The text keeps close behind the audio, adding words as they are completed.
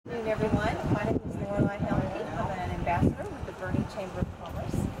everyone. My name is Lorelei Helmke. I'm an ambassador with the Boerne Chamber of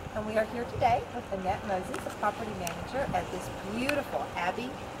Commerce. And we are here today with Annette Moses, a property manager at this beautiful Abbey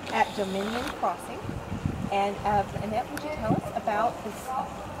at Dominion Crossing. And Annette, would you tell us about this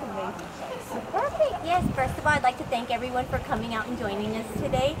amazing place? Perfect. Yes, first of all, I'd like to thank everyone for coming out and joining us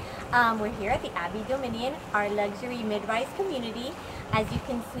today. We're here at the Abbey Dominion, our luxury mid-rise community. As you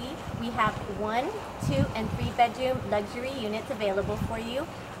can see, we have 1, 2, and 3 bedroom luxury units available for you.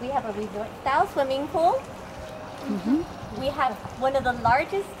 We have a resort-style swimming pool. We have one of the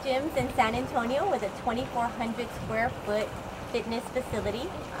largest gyms in San Antonio with a 2,400 square foot fitness facility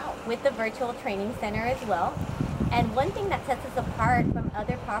with the virtual training center as well. And one thing that sets us apart from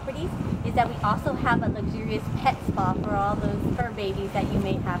other properties is that we also have a luxurious pet spa for all those fur babies that you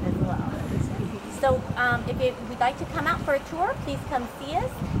may have as well. So if you would like to come out for a tour, please come see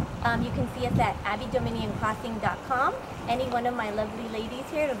us. You can see us at abbeydominioncrossing.com. Any one of my lovely ladies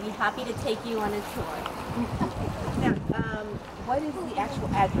here will be happy to take you on a tour. Now, what is the actual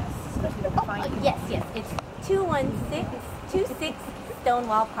address? So that we can find you? Yes, it's 21626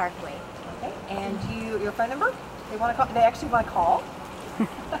 Stonewall Parkway. Okay. And your phone number? They want to call. They actually want to call.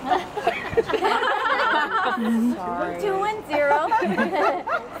 Sorry.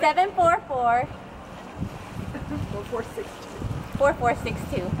 210-744-4462.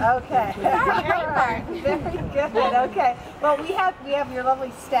 4462. Okay. Very good. Okay. Well, we have your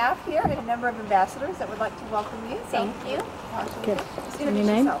lovely staff here and a number of ambassadors that would like to welcome you. Thank you. Okay. Your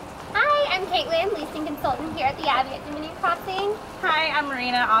name? Hi, I'm Caitlin, leasing consultant here at the Abbey at Dominion Crossing. Hi, I'm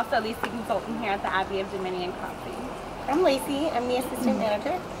Marina, also leasing consultant here at the Abbey of Dominion Crossing. I'm Lacey, I'm the assistant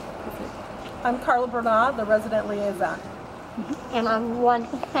manager. I'm Carla Bernard, the resident liaison. And I'm Juan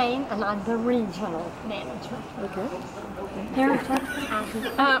Hussein, and I'm the regional manager. Okay.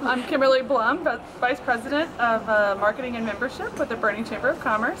 I'm Kimberly Blum, Vice President of Marketing and Membership with the Boerne Chamber of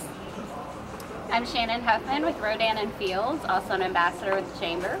Commerce. I'm Shannon Huffman with Rodan and Fields, also an ambassador with the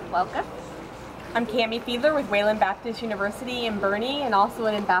Chamber. Welcome. I'm Cammie Fiedler with Wayland Baptist University in Boerne and also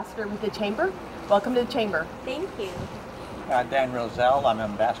an ambassador with the Chamber. Welcome to the Chamber. Thank you. Dan Roselle, I'm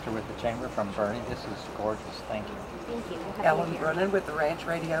ambassador with the Chamber from Boerne. This is gorgeous. Thank you. Thank you. Ellen Brennan with the Ranch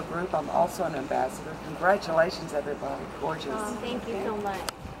Radio Group. I'm also an ambassador. Congratulations, everybody. Gorgeous. Oh, thank you so much.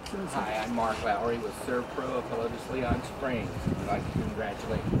 Hi, I'm Mark Lowry with ServPro of Helotes Leon Springs. I'd like to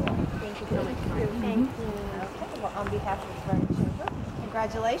congratulate you all. Thank you so much, Mark. Thank you. Okay. Well, on behalf of the Boerne Chamber,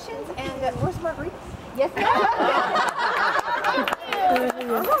 congratulations. And where's Marguerite? Yes, ma'am. Thank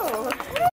you. Oh.